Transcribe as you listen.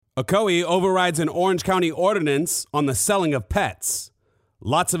Ocoee overrides an Orange County ordinance on the selling of pets.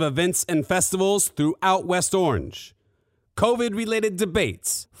 Lots of events and festivals throughout West Orange. COVID-related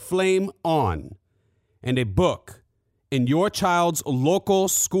debates flame on. And a book in your child's local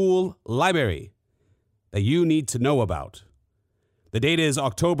school library that you need to know about. The date is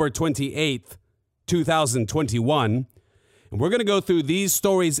October 28th, 2021. And we're going to go through these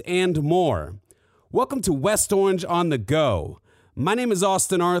stories and more. Welcome to West Orange on the Go. My name is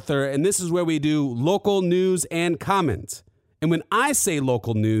Austin Arthur, and this is where we do local news and comment. And when I say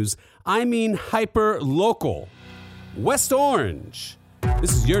local news, I mean hyper-local. West Orange.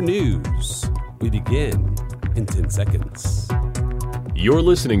 This is your news. We begin in 10 seconds. You're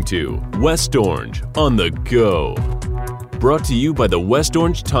listening to West Orange on the Go. Brought to you by the West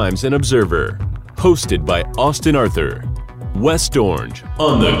Orange Times and Observer. Hosted by Austin Arthur. West Orange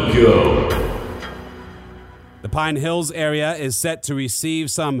on the Go. The Pine Hills area is set to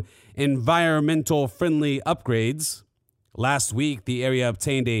receive some environmental-friendly upgrades. Last week, the area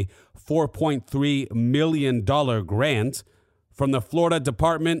obtained a $4.3 million grant from the Florida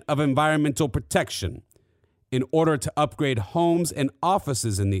Department of Environmental Protection in order to upgrade homes and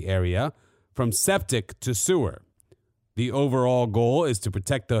offices in the area from septic to sewer. The overall goal is to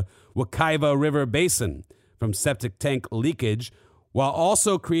protect the Wekiva River Basin from septic tank leakage while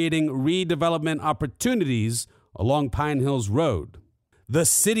also creating redevelopment opportunities along Pine Hills Road. The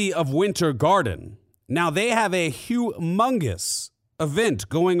City of Winter Garden. Now, they have a humongous event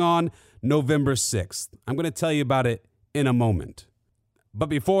going on November 6th. I'm going to tell you about it in a moment. But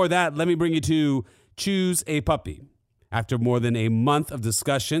before that, let me bring you to Choose a Puppy. After more than a month of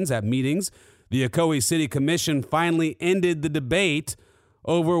discussions at meetings, the Ocoee City Commission finally ended the debate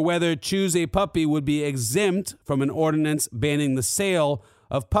over whether Choose a Puppy would be exempt from an ordinance banning the sale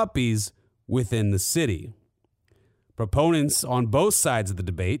of puppies within the city. Proponents on both sides of the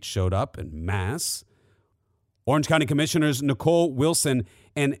debate showed up en masse. Orange County Commissioners Nicole Wilson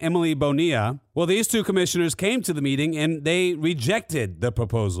and Emily Bonilla, well, these two commissioners came to the meeting and they rejected the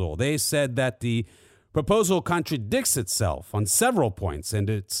proposal. They said that the proposal contradicts itself on several points and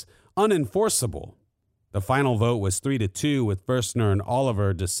it's unenforceable. The final vote was 3-2 with Firstner and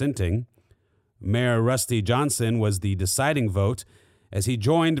Oliver dissenting. Mayor Rusty Johnson was the deciding vote as he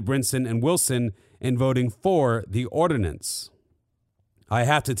joined Brinson and Wilson in voting for the ordinance. I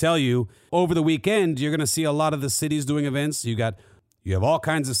have to tell you, over the weekend, you're going to see a lot of the cities doing events. You have all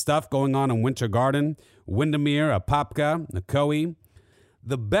kinds of stuff going on in Winter Garden, Windermere, Apopka, Ocoee.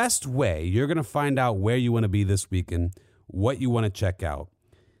 The best way you're going to find out where you want to be this weekend, what you want to check out,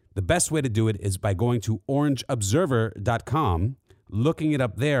 the best way to do it is by going to orangeobserver.com, looking it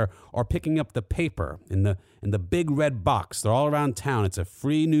up there, or picking up the paper in the big red box. They're all around town. It's a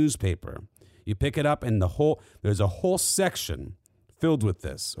free newspaper. You pick it up and there's a whole section filled with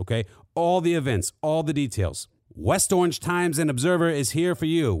this, okay? All the events, all the details. West Orange Times and Observer is here for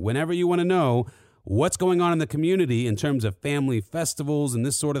you whenever you want to know what's going on in the community in terms of family festivals and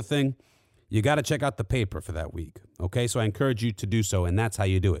this sort of thing. You got to check out the paper for that week, okay? So I encourage you to do so, and that's how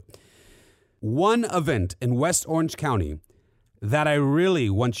you do it. One event in West Orange County that I really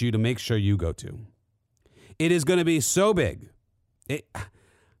want you to make sure you go to. It is going to be so big.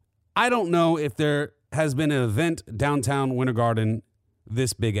 I don't know if there has been an event downtown Winter Garden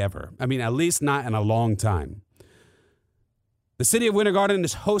this big ever. I mean, at least not in a long time. The city of Winter Garden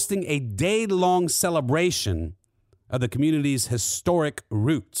is hosting a day-long celebration of the community's historic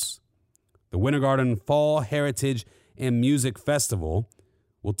roots. The Winter Garden Fall Heritage and Music Festival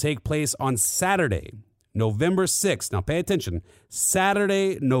will take place on Saturday, November 6th. Now pay attention.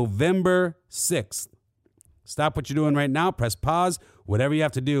 Saturday, November 6th. Stop what you're doing right now. Press pause. Whatever you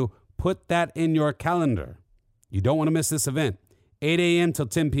have to do, put that in your calendar. You don't want to miss this event. 8 a.m. till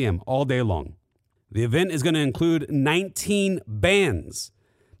 10 p.m. all day long. The event is going to include 19 bands.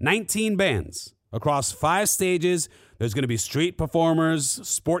 19 bands across 5 stages. There's going to be street performers,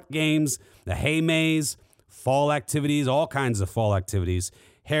 sport games, the hay maze, fall activities, all kinds of fall activities,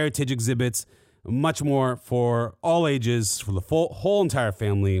 heritage exhibits, much more for all ages, for the whole entire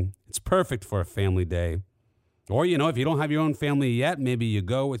family. It's perfect for a family day. Or, if you don't have your own family yet, maybe you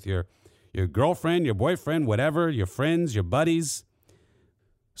go with your girlfriend, your boyfriend, whatever, your friends, your buddies.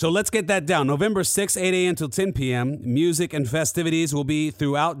 So let's get that down. November 6th, 8 a.m. till 10 p.m., music and festivities will be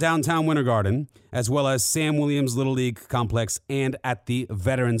throughout downtown Winter Garden, as well as Sam Williams Little League Complex and at the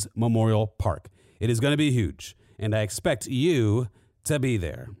Veterans Memorial Park. It is going to be huge, and I expect you to be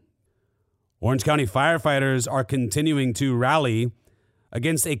there. Orange County firefighters are continuing to rally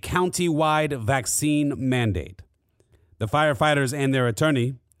against a county-wide vaccine mandate. The firefighters and their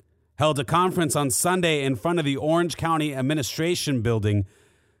attorney held a conference on Sunday in front of the Orange County Administration Building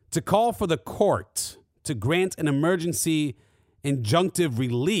to call for the court to grant an emergency injunctive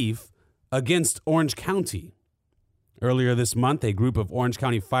relief against Orange County. Earlier this month, a group of Orange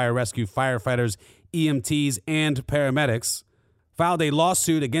County Fire Rescue firefighters, EMTs, and paramedics filed a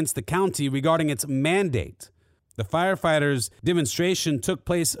lawsuit against the county regarding its mandate. The firefighters' demonstration took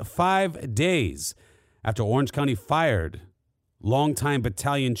place 5 days after Orange County fired longtime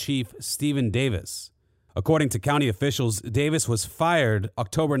battalion chief Stephen Davis. According to county officials, Davis was fired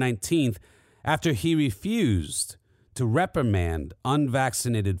October 19th after he refused to reprimand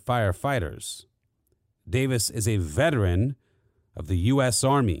unvaccinated firefighters. Davis is a veteran of the U.S.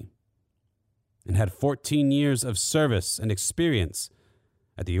 Army and had 14 years of service and experience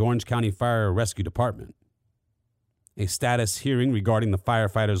at the Orange County Fire Rescue Department. A status hearing regarding the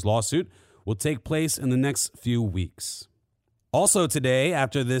firefighters' lawsuit will take place in the next few weeks. Also today,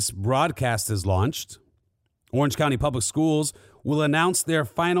 after this broadcast is launched, Orange County Public Schools will announce their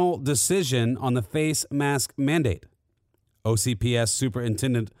final decision on the face mask mandate. OCPS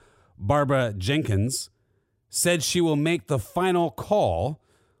Superintendent Barbara Jenkins said she will make the final call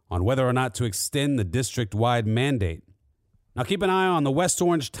on whether or not to extend the district-wide mandate. Now keep an eye on the West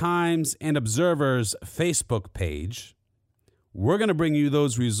Orange Times and Observer's Facebook page. We're going to bring you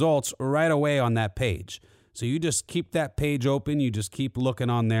those results right away on that page. So you just keep that page open. You just keep looking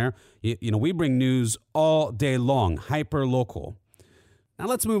on there. You know, we bring news all day long, hyper-local. Now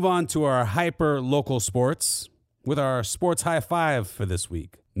let's move on to our hyper-local sports with our sports high five for this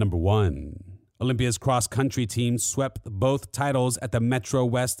week. Number 1, Olympia's cross-country team swept both titles at the Metro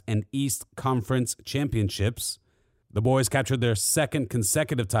West and East Conference Championships. The boys captured their second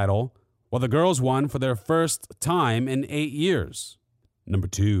consecutive title, while the girls won for their first time in 8 years. Number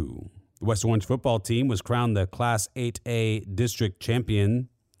 2, the West Orange football team was crowned the Class 8A district champion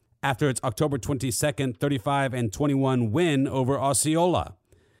after its October 22nd 35-21 win over Osceola.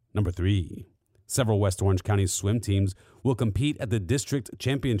 Number 3, several West Orange County swim teams will compete at the district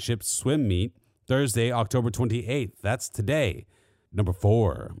championship swim meet Thursday, October 28th. That's today. Number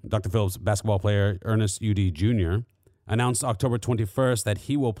 4, Dr. Phillips basketball player Ernest UD Jr. announced October 21st that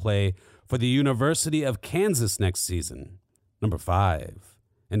he will play for the University of Kansas next season. Number 5,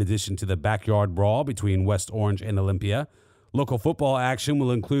 in addition to the backyard brawl between West Orange and Olympia, local football action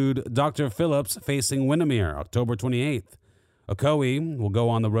will include Dr. Phillips facing Windermere October 28th. Ocoee will go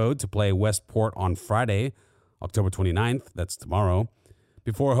on the road to play Westport on Friday, October 29th, that's tomorrow,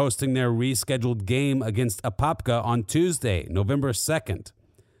 before hosting their rescheduled game against Apopka on Tuesday, November 2nd.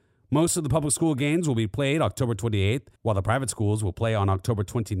 Most of the public school games will be played October 28th, while the private schools will play on October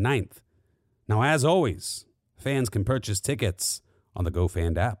 29th. Now, as always, fans can purchase tickets on the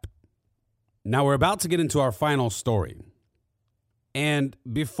GoFan app. Now, we're about to get into our final story. And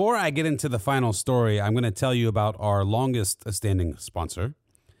before I get into the final story, I'm going to tell you about our longest standing sponsor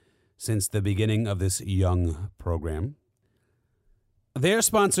since the beginning of this young program. Their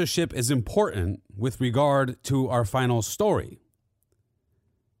sponsorship is important with regard to our final story.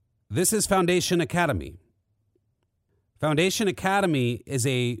 This is Foundation Academy. Foundation Academy is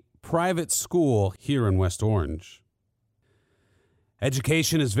a private school here in West Orange.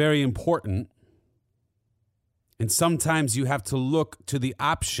 Education is very important, and sometimes you have to look to the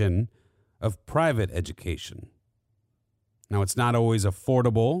option of private education. Now, it's not always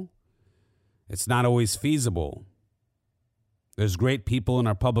affordable. It's not always feasible. There's great people in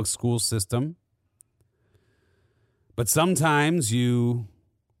our public school system, but sometimes you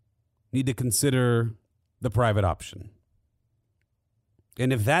need to consider the private option.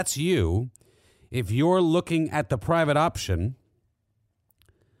 And if that's you, if you're looking at the private option,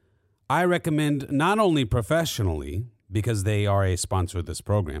 I recommend not only professionally, because they are a sponsor of this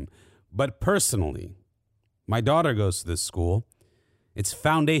program, but personally. My daughter goes to this school. It's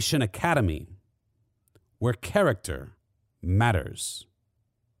Foundation Academy, where character matters.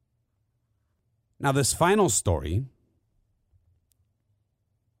 Now, this final story,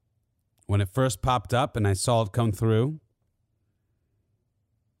 when it first popped up and I saw it come through,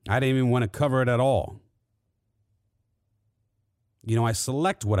 I didn't even want to cover it at all. You know, I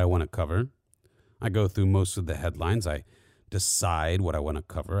select what I want to cover. I go through most of the headlines. I decide what I want to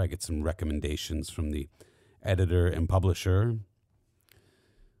cover. I get some recommendations from the editor and publisher.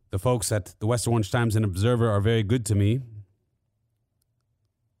 The folks at the West Orange Times and Observer are very good to me.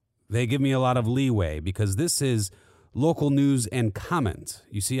 They give me a lot of leeway because this is local news and comment.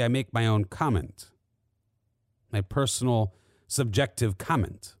 You see, I make my own comment, my personal, subjective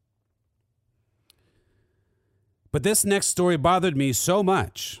comment. But this next story bothered me so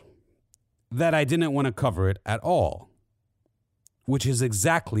much that I didn't want to cover it at all, which is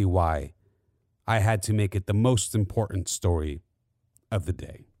exactly why I had to make it the most important story of the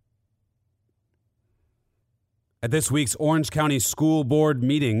day. At this week's Orange County School Board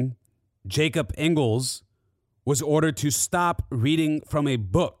meeting, Jacob Ingalls was ordered to stop reading from a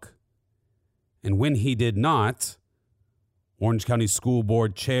book. And when he did not, Orange County School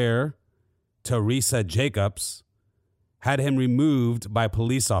Board Chair Teresa Jacobs had him removed by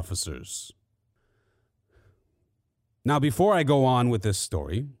police officers. Now, before I go on with this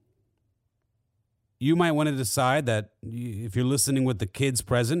story, you might want to decide that if you're listening with the kids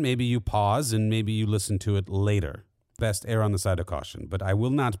present, maybe you pause and maybe you listen to it later. Best err on the side of caution. But I will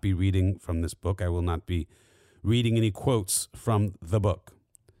not be reading from this book. I will not be reading any quotes from the book.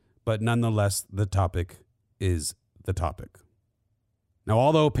 But nonetheless, the topic is the topic. Now,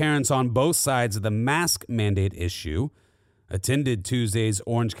 although parents on both sides of the mask mandate issue attended Tuesday's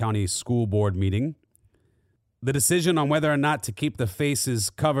Orange County School Board meeting, the decision on whether or not to keep the faces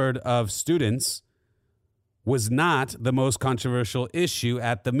covered of students was not the most controversial issue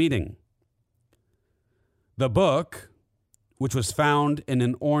at the meeting. The book, which was found in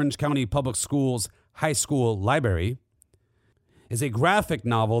an Orange County Public Schools high school library, is a graphic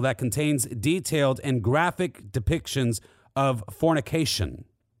novel that contains detailed and graphic depictions of fornication.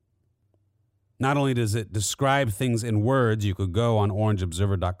 Not only does it describe things in words, you could go on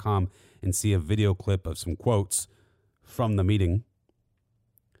orangeobserver.com and see a video clip of some quotes from the meeting,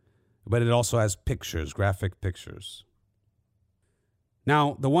 but it also has pictures, graphic pictures.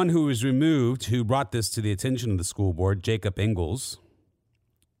 Now, the one who was removed, who brought this to the attention of the school board, Jacob Ingalls,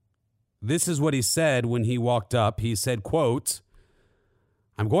 this is what he said when he walked up. He said, quote,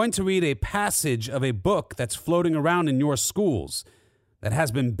 "I'm going to read a passage of a book that's floating around in your schools that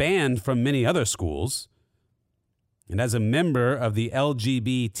has been banned from many other schools. And as a member of the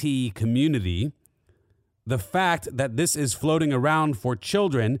LGBT community, the fact that this is floating around for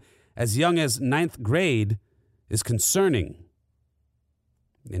children as young as 9th grade is concerning."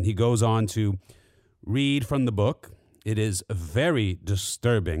 And he goes on to read from the book. It is very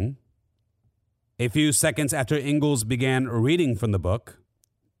disturbing. A few seconds after Ingalls began reading from the book,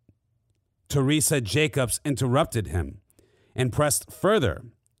 Teresa Jacobs interrupted him and pressed further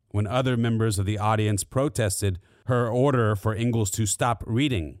when other members of the audience protested her order for Ingalls to stop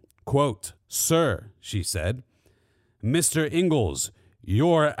reading. Quote, "Sir," she said, "Mr. Ingalls,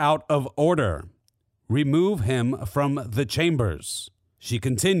 you're out of order. Remove him from the chambers." She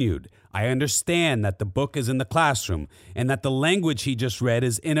continued, "I understand that the book is in the classroom and that the language he just read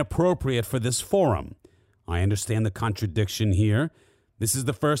is inappropriate for this forum. I understand the contradiction here. This is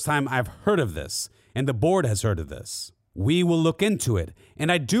the first time I've heard of this, and the board has heard of this. We will look into it,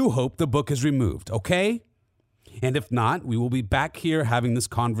 and I do hope the book is removed, okay? And if not, we will be back here having this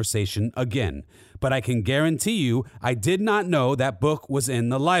conversation again. But I can guarantee you I did not know that book was in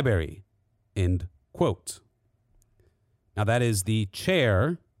the library." End quote. Now, that is the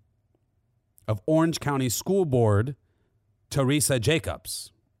chair of Orange County School Board, Teresa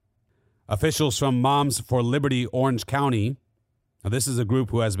Jacobs. Officials from Moms for Liberty Orange County, now this is a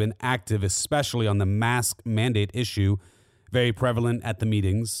group who has been active, especially on the mask mandate issue, very prevalent at the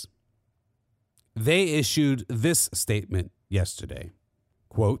meetings. They issued this statement yesterday.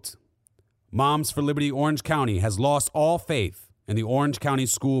 Quote, "Moms for Liberty Orange County has lost all faith in the Orange County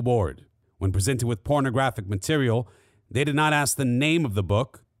School Board. When presented with pornographic material, they did not ask the name of the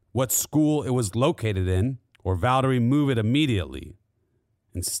book, what school it was located in, or vow to remove it immediately.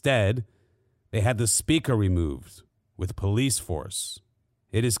 Instead, they had the speaker removed with police force.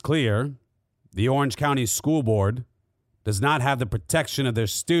 It is clear the Orange County School Board does not have the protection of their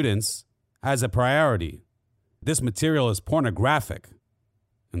students as a priority. This material is pornographic,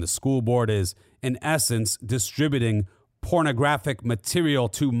 and the school board is, in essence, distributing pornographic material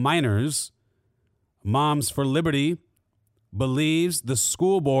to minors. Moms for Liberty believes the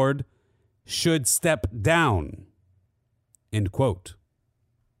school board should step down." End quote.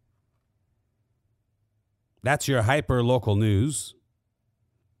 That's your hyper-local news.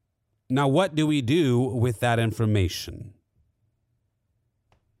 Now, what do we do with that information?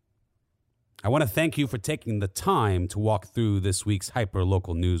 I want to thank you for taking the time to walk through this week's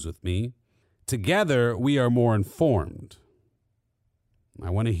hyper-local news with me. Together, we are more informed.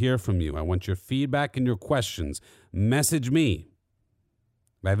 I want to hear from you. I want your feedback and your questions. Message me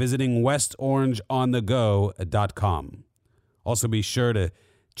by visiting westorangeonthego.com. Also, be sure to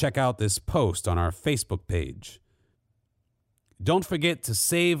check out this post on our Facebook page. Don't forget to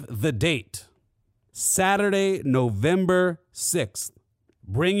save the date. Saturday, November 6th.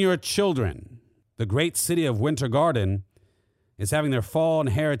 Bring your children. The great city of Winter Garden is having their Fall and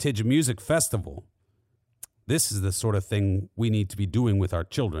Heritage Music Festival. This is the sort of thing we need to be doing with our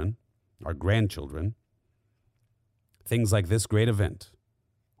children, our grandchildren. Things like this great event,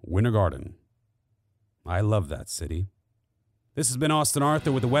 Winter Garden. I love that city. This has been Austin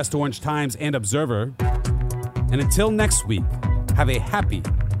Arthur with the West Orange Times and Observer. And until next week, have a happy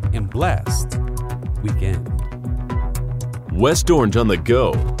and blessed weekend. West Orange on the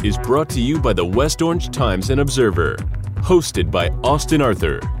Go is brought to you by the West Orange Times and Observer. Hosted by Austin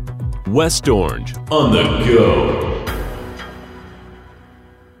Arthur. West Orange on the Go.